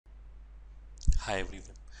Hi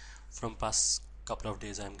everyone. From past couple of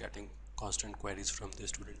days I'm getting constant queries from the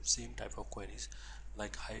students, same type of queries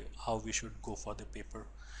like how we should go for the paper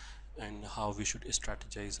and how we should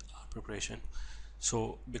strategize our preparation.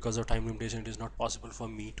 So because of time limitation it is not possible for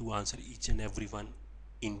me to answer each and every one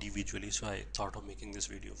individually, so I thought of making this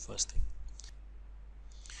video first thing.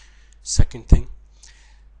 Second thing,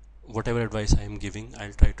 whatever advice I am giving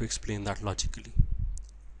I'll try to explain that logically.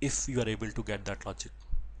 If you are able to get that logic,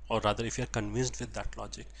 or rather if you are convinced with that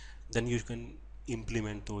logic, then you can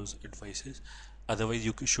implement those advices. Otherwise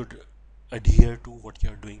you should adhere to what you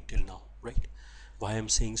are doing till now, right? Why I'm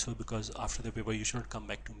saying so, because after the paper you should not come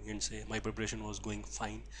back to me and say my preparation was going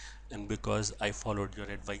fine and because I followed your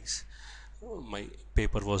advice my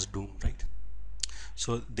paper was doomed, right?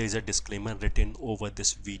 So there is a disclaimer written over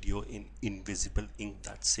this video in invisible ink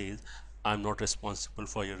that says I'm not responsible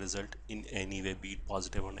for your result in any way, be it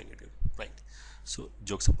positive or negative, right? So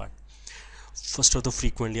jokes apart, first of the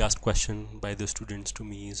frequently asked question by the students to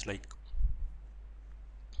me is like,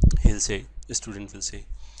 a student will say,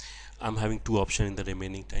 I'm having two options in the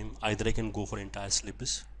remaining time. Either I can go for entire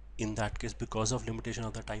syllabus. In that case, because of limitation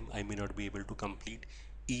of the time, I may not be able to complete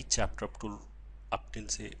each chapter up till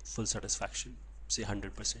say full satisfaction, say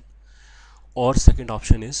 100%. Or second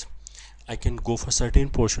option is I can go for certain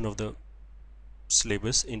portion of the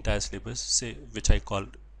syllabus, entire syllabus, say which I call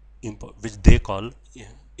which they call, yeah,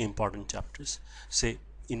 important chapters. Say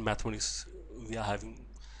in mathematics we are having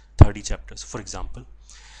 30 chapters for example,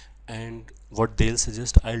 and what they'll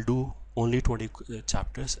suggest, I'll do only 20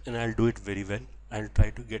 chapters and I'll do it very well. I'll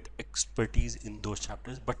try to get expertise in those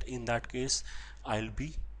chapters, but in that case I'll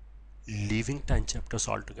be leaving 10 chapters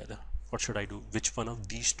altogether. What should I do? Which one of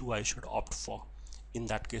these two I should opt for? In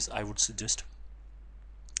that case I would suggest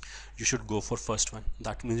you should go for first one.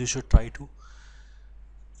 That means you should try to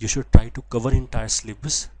cover entire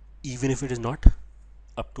syllabus, even if it is not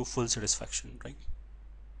up to full satisfaction, right?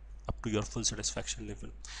 Up to your full satisfaction level.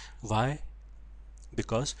 Why?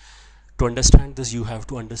 Because to understand this you have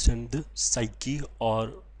to understand the psyche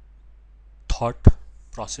or thought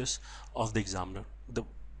process of the examiner, the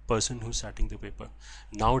person who's setting the paper.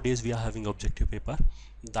 Nowadays we are having objective paper.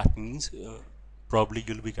 That means probably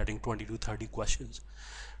you'll be getting 20 to 30 questions.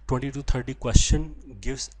 20 to 30 question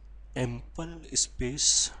gives ample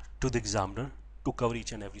space to the examiner to cover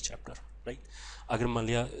each and every chapter, right? Agar मान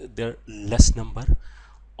लिया there are less number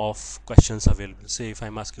of questions available, say if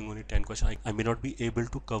I'm asking only 10 questions, I may not be able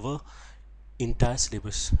to cover entire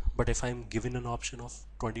syllabus, but if I'm given an option of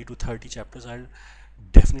 20 to 30 chapters, I'll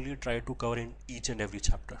definitely try to cover in each and every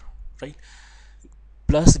chapter, right?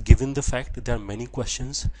 Plus, given the fact that there are many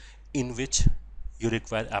questions in which you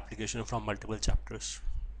require application from multiple chapters,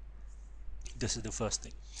 this is the first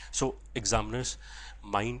thing. So examiner's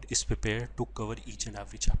mind is prepared to cover each and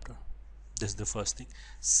every chapter. This is the first thing.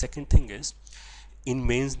 Second thing is, in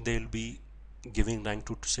mains they'll be giving rank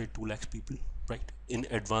to say 2 lakhs people, right? In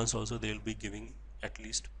advance also they'll be giving at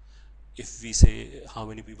least, if we say how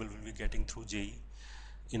many people will be getting through JEE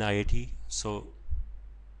in IIT, so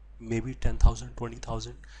maybe 10,000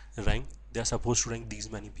 20,000 rank, they are supposed to rank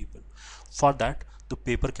these many people. For that the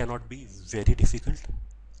paper cannot be very difficult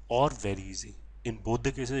or very easy. In both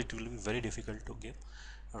the cases it will be very difficult to give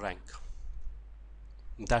rank.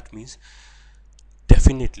 That means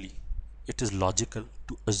definitely it is logical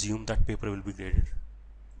to assume that paper will be graded.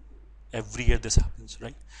 Every year this happens,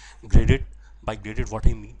 right? Graded, by graded what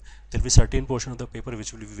I mean, there will be certain portion of the paper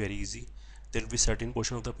which will be very easy, there will be certain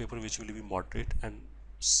portion of the paper which will be moderate, and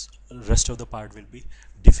rest of the part will be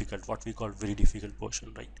difficult, what we call very difficult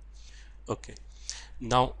portion, right? Okay,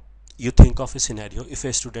 now you think of a scenario, if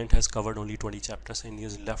a student has covered only 20 chapters and he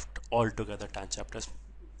has left altogether 10 chapters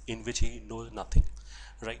in which he knows nothing,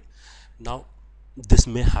 right? Now this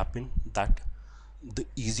may happen that the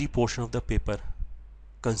easy portion of the paper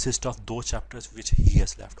consists of those chapters which he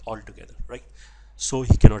has left altogether, right? So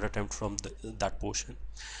he cannot attempt from that portion,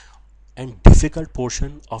 and difficult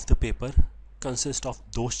portion of the paper consists of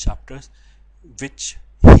those chapters which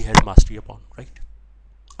he has mastery upon, right?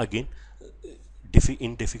 Again,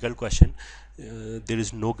 in difficult question, there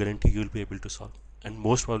is no guarantee you will be able to solve, and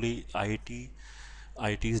most probably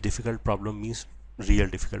IIT's difficult problem means real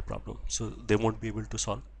difficult problem, so they won't be able to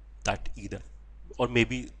solve that either, or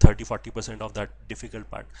maybe 30-40% of that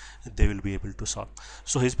difficult part they will be able to solve.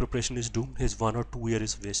 So his preparation is doomed, his 1 or 2 year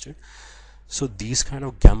is wasted. So these kind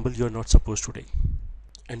of gamble you're not supposed to take,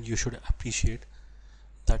 and you should appreciate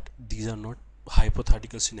that these are not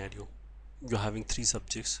hypothetical scenario. You're having three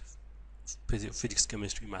subjects: physics,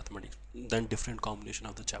 chemistry, mathematics, then different combination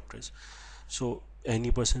of the chapters. So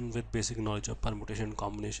any person with basic knowledge of permutation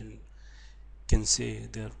combination can say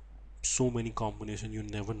their so many combination, you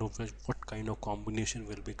never know what kind of combination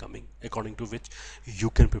will be coming, according to which you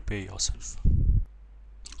can prepare yourself.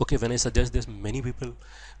 Okay, when I suggest this, many people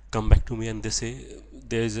come back to me and they say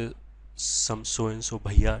there is a some so and so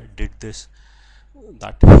bhaiya did this,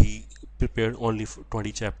 that he prepared only for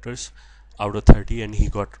 20 chapters out of 30 and he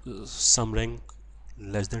got some rank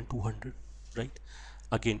less than 200, right?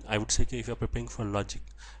 Again, I would say if you're preparing for logic,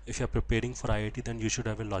 if you're preparing for IIT, then you should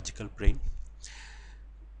have a logical brain.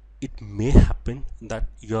 It may happen that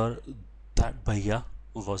your that bhaiya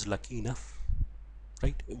was lucky enough,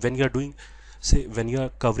 right? When you are doing, say, when you are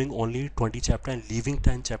covering only 20 chapter and leaving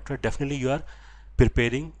 10 chapter, definitely you are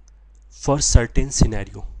preparing for certain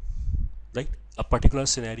scenario, right? A particular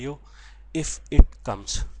scenario, if it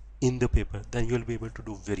comes in the paper, then you will be able to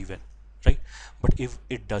do very well, right? But if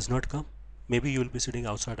it does not come, maybe you will be sitting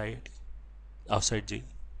outside IIT, outside JEE.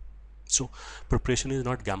 So preparation is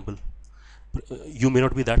not gamble. You may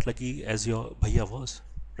not be that lucky as your bhaiya was,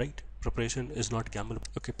 right? Preparation is not gamble.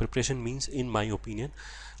 Okay, preparation means, in my opinion,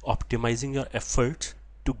 optimizing your efforts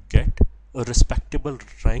to get a respectable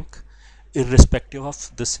rank irrespective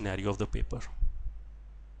of the scenario of the paper,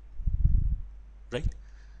 right?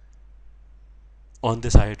 On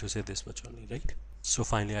this I have to say this much only, right? So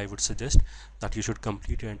finally I would suggest that you should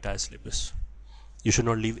complete your entire syllabus. You should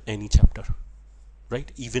not leave any chapter,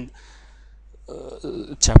 right? Even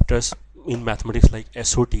chapters in mathematics like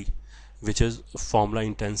SOT, which is formula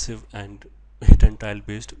intensive and hit and trial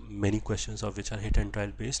based, many questions of which are hit and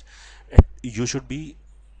trial based, you should be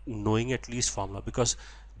knowing at least formula, because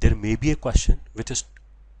there may be a question which is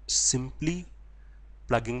simply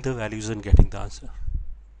plugging the values and getting the answer.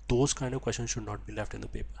 Those kind of questions should not be left in the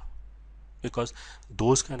paper, because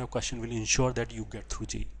those kind of questions will ensure that you get through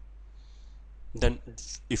JEE. Then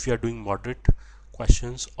if you are doing moderate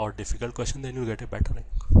questions or difficult question, then you get a better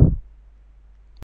rank.